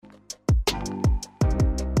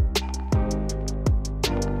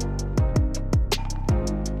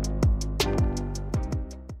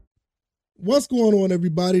What's going on,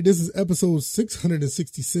 everybody? This is episode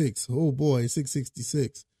 666. Oh boy,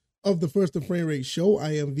 666 of the First and Frame Rate Show.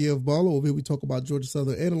 I am VF Baller. Over here we talk about Georgia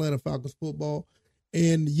Southern and Atlanta Falcons football.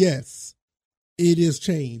 And yes, it has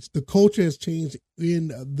changed. The culture has changed in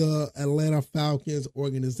the Atlanta Falcons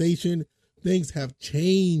organization. Things have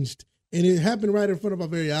changed, and it happened right in front of our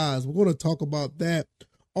very eyes. We're going to talk about that.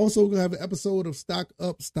 Also, we're going to have an episode of Stock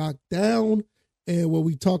Up, Stock Down, and where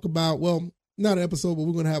we talk about, well, not an episode, but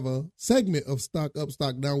we're going to have a segment of Stock Up,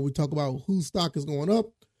 Stock Down. Where we talk about whose stock is going up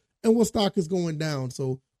and what stock is going down.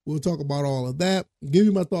 So we'll talk about all of that, give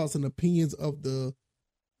you my thoughts and opinions of the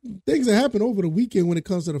things that happened over the weekend when it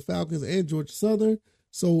comes to the Falcons and Georgia Southern.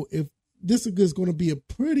 So if this is going to be a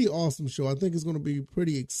pretty awesome show, I think it's going to be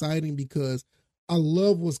pretty exciting because I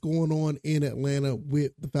love what's going on in Atlanta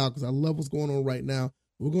with the Falcons. I love what's going on right now.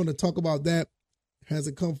 We're going to talk about that. Has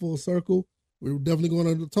it come full circle? We're definitely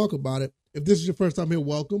going to talk about it. If this is your first time here,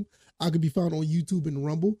 welcome. I can be found on YouTube and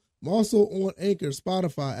Rumble. I'm also on Anchor,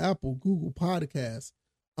 Spotify, Apple, Google Podcasts.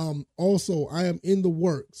 Also, I am in the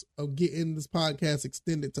works of getting this podcast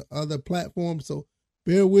extended to other platforms. So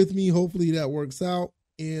bear with me. Hopefully that works out.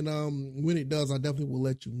 And when it does, I definitely will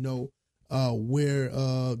let you know where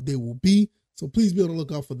they will be. So please be on the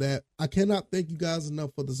lookout for that. I cannot thank you guys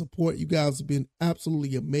enough for the support. You guys have been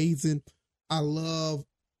absolutely amazing. I love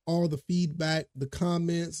all the feedback, the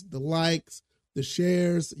comments, the likes, the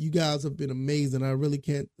shares. You guys have been amazing. I really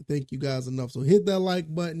can't thank you guys enough. So hit that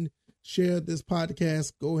like button, share this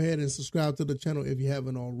podcast, go ahead and subscribe to the channel if you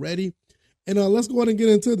haven't already. And let's go ahead and get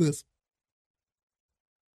into this.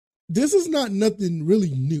 This is not nothing really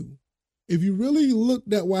new. If you really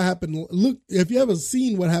looked at what happened, if you ever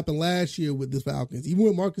seen what happened last year with the Falcons, even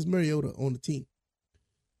with Marcus Mariota on the team,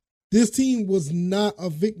 this team was not a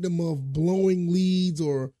victim of blowing leads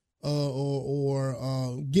or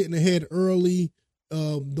getting ahead early.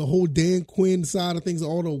 The whole Dan Quinn side of things,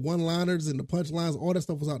 all the one-liners and the punchlines, all that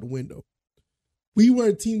stuff was out the window. We were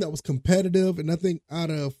a team that was competitive, and I think out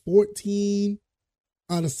of 17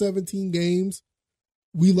 games,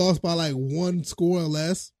 we lost by like one score or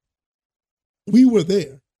less. We were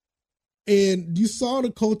there. And you saw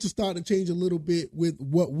the culture start to change a little bit with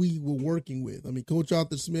what we were working with. I mean, Coach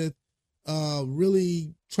Arthur Smith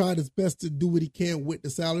really tried his best to do what he can with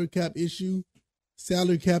the salary cap issue.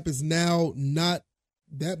 Salary cap is now not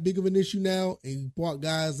that big of an issue now, and you brought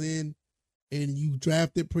guys in and you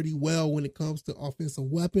drafted pretty well when it comes to offensive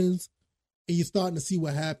weapons, and you're starting to see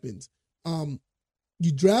what happens.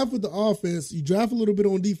 You draft with the offense, you draft a little bit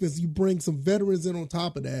on defense, you bring some veterans in on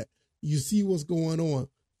top of that, you see what's going on.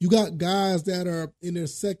 You got guys that are in their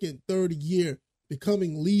second, third year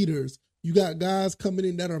becoming leaders. You got guys coming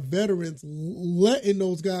in that are veterans, letting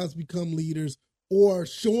those guys become leaders or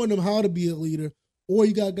showing them how to be a leader. Or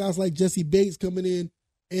you got guys like Jesse Bates coming in.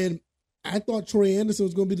 And I thought Troy Anderson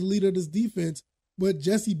was going to be the leader of this defense, but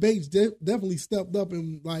Jesse Bates definitely stepped up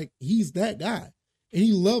and he's that guy. And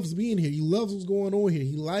he loves being here. He loves what's going on here.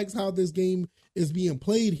 He likes how this game is being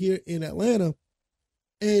played here in Atlanta.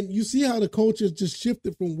 And you see how the culture has just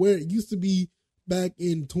shifted from where it used to be back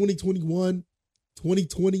in 2021,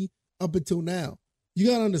 2020, up until now.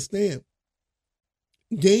 You got to understand,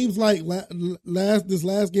 games like this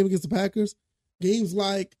last game against the Packers, games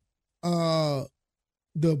like the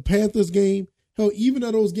Panthers game, hell, even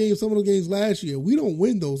at those games, some of those games last year, we don't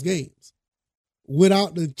win those games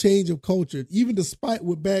without the change of culture. Even despite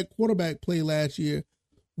with bad quarterback play last year,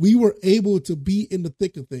 we were able to be in the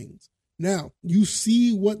thick of things. Now, you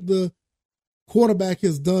see what the quarterback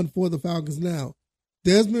has done for the Falcons now.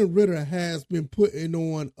 Desmond Ridder has been putting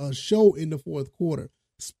on a show in the fourth quarter,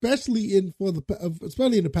 especially in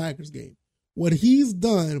the Packers game. What he's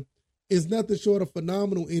done is nothing short of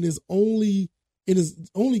phenomenal in his only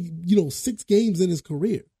 6 games in his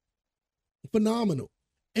career. Phenomenal.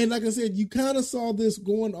 And like I said, you kind of saw this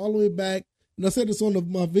going all the way back, and I said this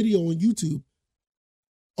on my video on YouTube,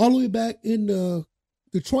 all the way back in the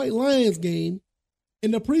Detroit Lions game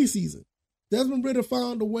in the preseason. Desmond Ridder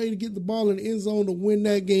found a way to get the ball in the end zone to win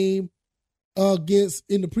that game in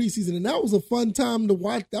the preseason. And that was a fun time to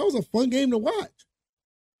watch. That was a fun game to watch.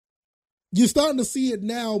 You're starting to see it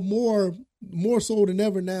now more so than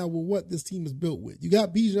ever now with what this team is built with. You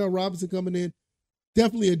got Bijan Robinson coming in,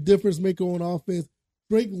 definitely a difference maker on offense.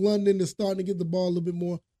 Drake London is starting to get the ball a little bit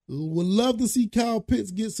more. Would love to see Kyle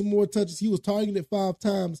Pitts get some more touches. He was targeted 5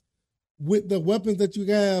 times. With the weapons that you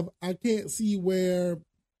have, I can't see where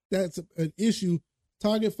that's an issue.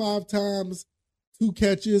 Target 5 times, 2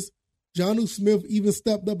 catches. Jonnu Smith even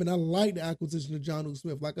stepped up, and I like the acquisition of Jonnu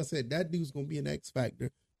Smith. Like I said, that dude's going to be an X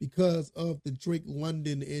factor because of the Drake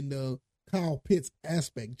London and Kyle Pitts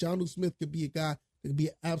aspect. Jonnu Smith could be a guy that could be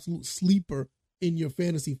an absolute sleeper in your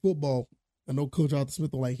fantasy football. I know Coach Arthur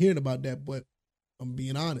Smith don't like hearing about that, but I'm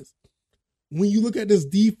being honest. When you look at this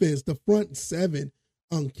defense, the front seven,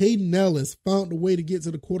 Caden Ellis found a way to get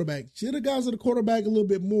to the quarterback. Should have got to the quarterback a little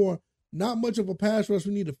bit more. Not much of a pass rush.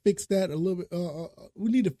 We need to fix that a little bit.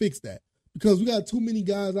 We need to fix that because we got too many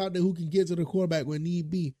guys out there who can get to the quarterback when need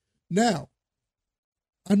be. Now,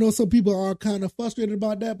 I know some people are kind of frustrated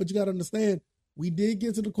about that, but you got to understand, we did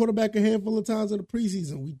get to the quarterback a handful of times in the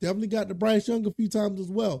preseason. We definitely got to Bryce Young a few times as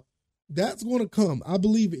well. That's going to come. I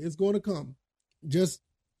believe it. It's going to come. Just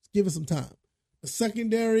give it some time. The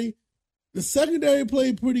secondary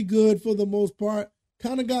played pretty good for the most part.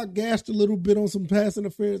 Kind of got gashed a little bit on some pass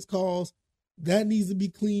interference calls. That needs to be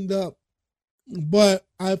cleaned up. But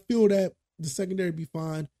I feel that the secondary be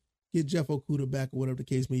fine. Get Jeff Okudah back or whatever the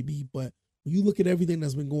case may be. But when you look at everything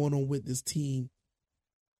that's been going on with this team,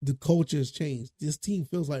 the culture has changed. This team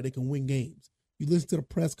feels like they can win games. You listen to the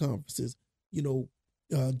press conferences.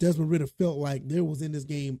 Desmond Ridder felt like there was in this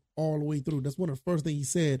game all the way through. That's one of the first things he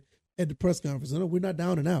said at the press conference. No, we're not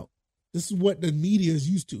down and out. This is what the media is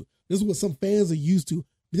used to. This is what some fans are used to.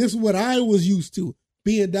 This is what I was used to,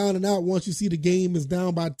 being down and out once you see the game is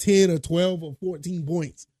down by 10 or 12 or 14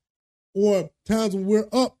 points. Or times when we're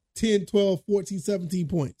up 10, 12, 14, 17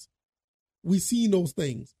 points. We've seen those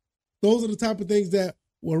things. Those are the type of things that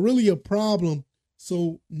were really a problem.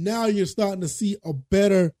 So now you're starting to see a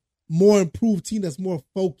better, more improved team that's more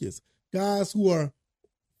focused. Guys who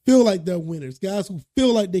feel like they're winners. Guys who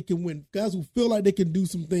feel like they can win. Guys who feel like they can do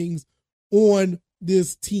some things on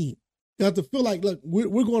this team. Guys to feel like, look,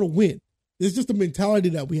 we're going to win. It's just the mentality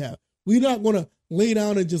that we have. We're not going to lay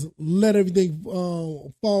down and just let everything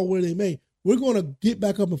fall where they may. We're going to get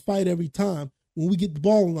back up and fight every time when we get the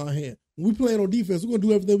ball in our hand. When we play on defense, we're going to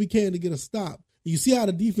do everything we can to get a stop. You see how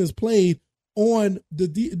the defense played on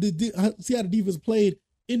see how the defense played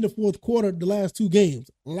in the fourth quarter the last two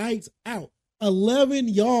games. Lights out. 11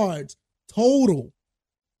 yards total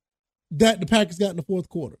that the Packers got in the fourth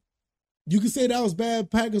quarter. You can say that was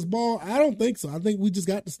bad Packers ball. I don't think so. I think we just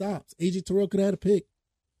got the stops. A.J. Terrell could have had a pick.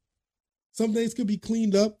 Some things could be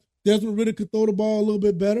cleaned up. Desmond Ridder could throw the ball a little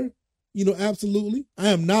bit better. Absolutely. I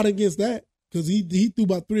am not against that because he threw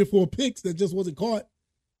about 3 or 4 picks that just wasn't caught.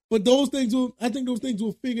 But I think those things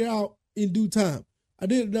will figure out in due time. I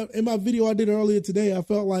did in my video I did earlier today. I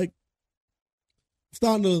felt like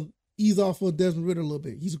starting to ease off for Desmond Ridder a little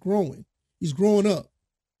bit. He's growing. He's growing up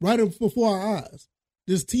right before our eyes.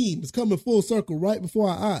 This team is coming full circle right before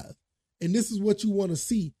our eyes. And this is what you want to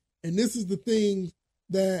see. And this is the thing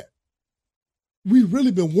that we've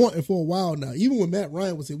really been wanting for a while now. Even when Matt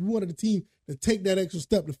Ryan was here, we wanted the team to take that extra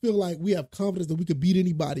step to feel like we have confidence that we could beat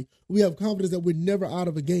anybody. We have confidence that we're never out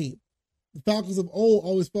of a game. The Falcons of old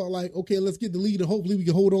always felt like, okay, let's get the lead and hopefully we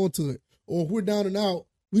can hold on to it. Or if we're down and out,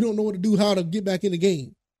 we don't know what to do, how to get back in the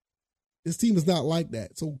game. This team is not like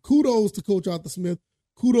that. So kudos to Coach Arthur Smith.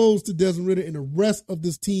 Kudos to Desmond Ridder and the rest of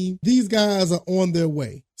this team. These guys are on their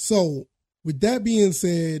way. So with that being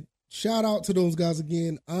said, shout out to those guys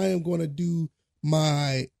again. I am going to do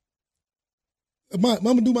my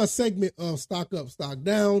segment of stock up, stock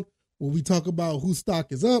down, where we talk about whose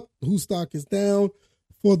stock is up, whose stock is down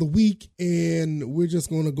for the week, and we're just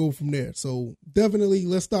going to go from there. So definitely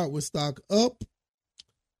let's start with stock up.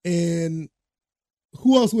 And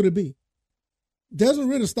who else would it be? Desmond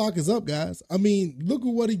Ridder's stock is up, guys. I mean, look at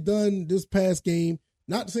what he done this past game.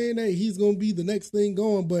 Not saying that he's going to be the next thing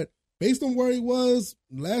going, but based on where he was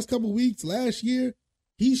last couple of weeks, last year,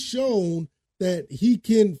 he's shown that he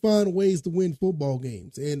can find ways to win football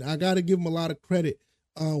games. And I got to give him a lot of credit.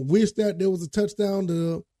 Wish that there was a touchdown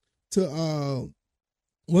to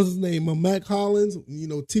what's his name? Mac Hollins,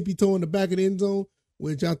 tippy-toe in the back of the end zone,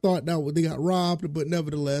 which I thought they got robbed, but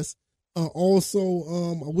nevertheless.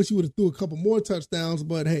 Also, I wish he would have threw a couple more touchdowns,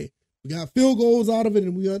 but hey, we got field goals out of it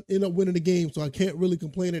and we end up winning the game, so I can't really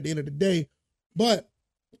complain at the end of the day, but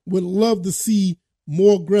would love to see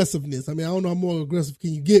more aggressiveness. I mean, I don't know how more aggressive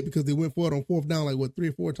can you get because they went for it on fourth down 3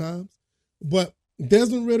 or 4 times, but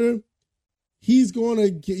Desmond Ridder,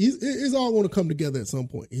 it's all going to come together at some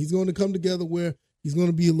point. He's going to come together where he's going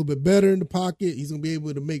to be a little bit better in the pocket. He's going to be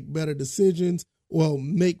able to make better decisions. Well,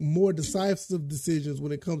 make more decisive decisions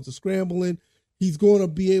when it comes to scrambling. He's going to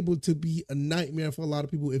be able to be a nightmare for a lot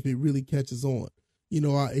of people if it really catches on.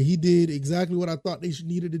 He did exactly what I thought they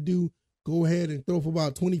needed to do. Go ahead and throw for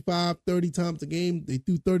about 25, 30 times a game. They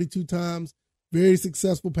threw 32 times. Very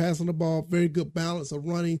successful passing the ball. Very good balance of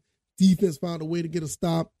running. Defense found a way to get a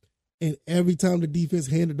stop. And every time the defense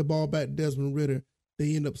handed the ball back to Desmond Ridder,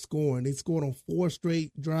 they end up scoring. They scored on 4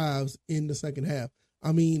 straight drives in the second half.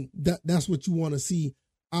 I mean, that's what you want to see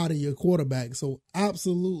out of your quarterback. So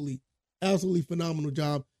absolutely phenomenal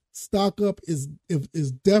job. Stock up is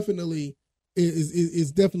definitely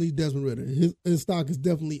Desmond Ridder. His stock is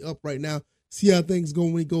definitely up right now. See how things go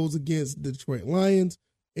when he goes against the Detroit Lions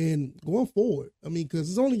and going forward. I mean, because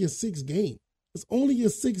it's only a 6th game. It's only a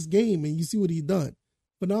 6th game, and you see what he's done.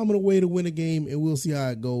 Phenomenal way to win a game, and we'll see how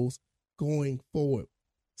it goes going forward.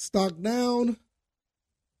 Stock down,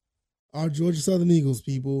 our Georgia Southern Eagles,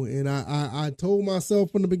 people. And I told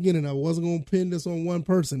myself from the beginning I wasn't going to pin this on one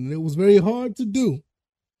person, and it was very hard to do.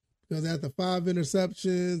 Because after 5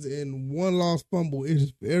 interceptions and 1 lost fumble, it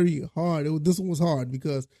is very hard. This one was hard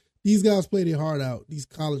because these guys play their heart out, these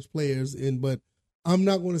college players. But I'm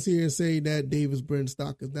not going to sit here and say that Davis Brin's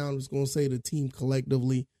stock is down. I'm just going to say the team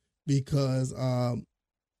collectively because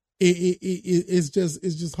it's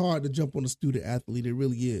just hard to jump on a student athlete. It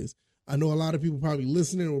really is. I know a lot of people probably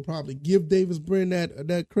listening will probably give Davis Brin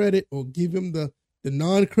that credit or give him the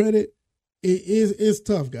non-credit. It's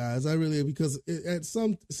tough, guys. I really, because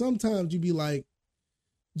sometimes you be like,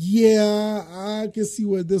 yeah, I can see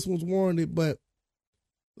where this one's warranted, but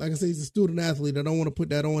like I say, he's a student athlete. I don't want to put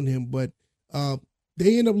that on him, but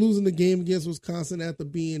they end up losing the game against Wisconsin after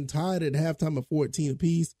being tied at halftime at 14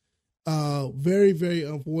 apiece. Very, very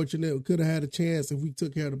unfortunate. We could have had a chance if we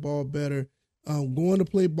took care of the ball better. Going to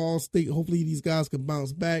play Ball State. Hopefully these guys can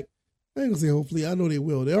bounce back. I ain't gonna say hopefully. I know they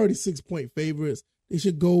will. They're already 6-point favorites. They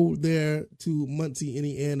should go there to Muncie,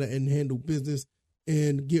 Indiana, and handle business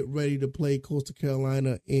and get ready to play Coastal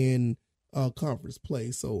Carolina in conference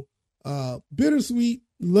play. So bittersweet.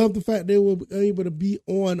 Love the fact they were able to be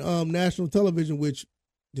on national television, which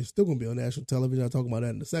they're still going to be on national television. I'll talk about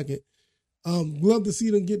that in a second. Love to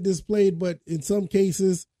see them get displayed, but in some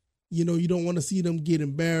cases, you don't want to see them get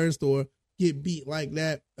embarrassed or get beat like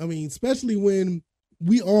that. I mean, especially when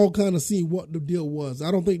we all kind of see what the deal was. I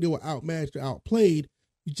don't think they were outmatched or outplayed.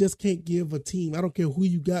 You just can't give a team, I don't care who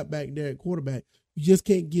you got back there at quarterback, you just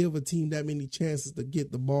can't give a team that many chances to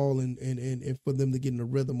get the ball and for them to get in the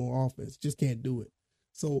rhythm on offense. Just can't do it.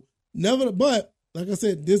 So but like I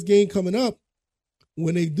said, this game coming up,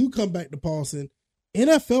 when they do come back to Paulson,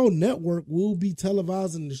 NFL Network will be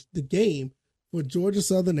televising the game for Georgia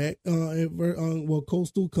Southern.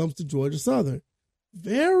 Coastal comes to Georgia Southern.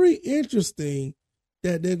 Very interesting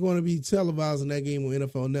that they're going to be televising that game on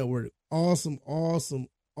NFL Network. Awesome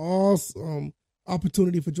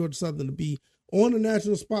opportunity for Georgia Southern to be on the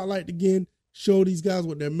national spotlight again, show these guys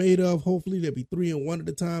what they're made of. Hopefully they'll be 3-1 at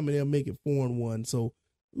the time and they'll make it 4-1. So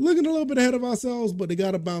looking a little bit ahead of ourselves, but they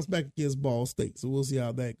got to bounce back against Ball State. So we'll see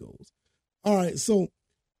how that goes. All right. So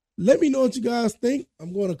let me know what you guys think.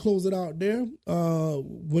 I'm going to close it out there.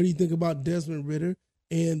 What do you think about Desmond Ridder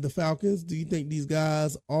and the Falcons? Do you think these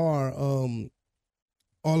guys are all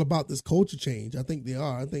about this culture change? I think they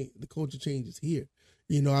are. I think the culture change is here.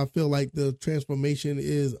 I feel like the transformation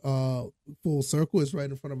is full circle. It's right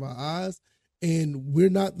in front of our eyes. And we're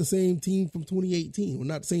not the same team from 2018. We're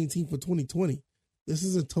not the same team for 2020. This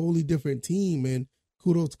is a totally different team. And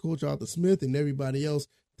kudos to Coach Arthur Smith and everybody else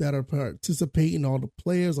that are participating, all the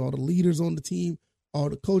players, all the leaders on the team, all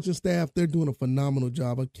the coaching staff. They're doing a phenomenal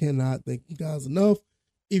job. I cannot thank you guys enough.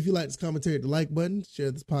 If you like this commentary, hit the like button,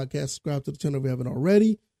 share this podcast, subscribe to the channel if you haven't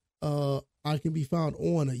already. I can be found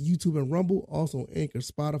on YouTube and Rumble, also on Anchor,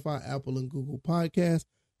 Spotify, Apple, and Google Podcasts.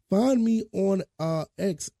 Find me on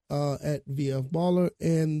X at VF Baller,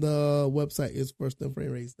 and the website is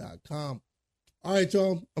firstandframerace.com. All right,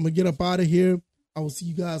 y'all. I'm going to get up out of here. I will see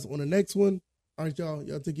you guys on the next one. All right, y'all.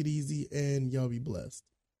 Y'all take it easy, and y'all be blessed.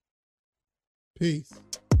 Peace.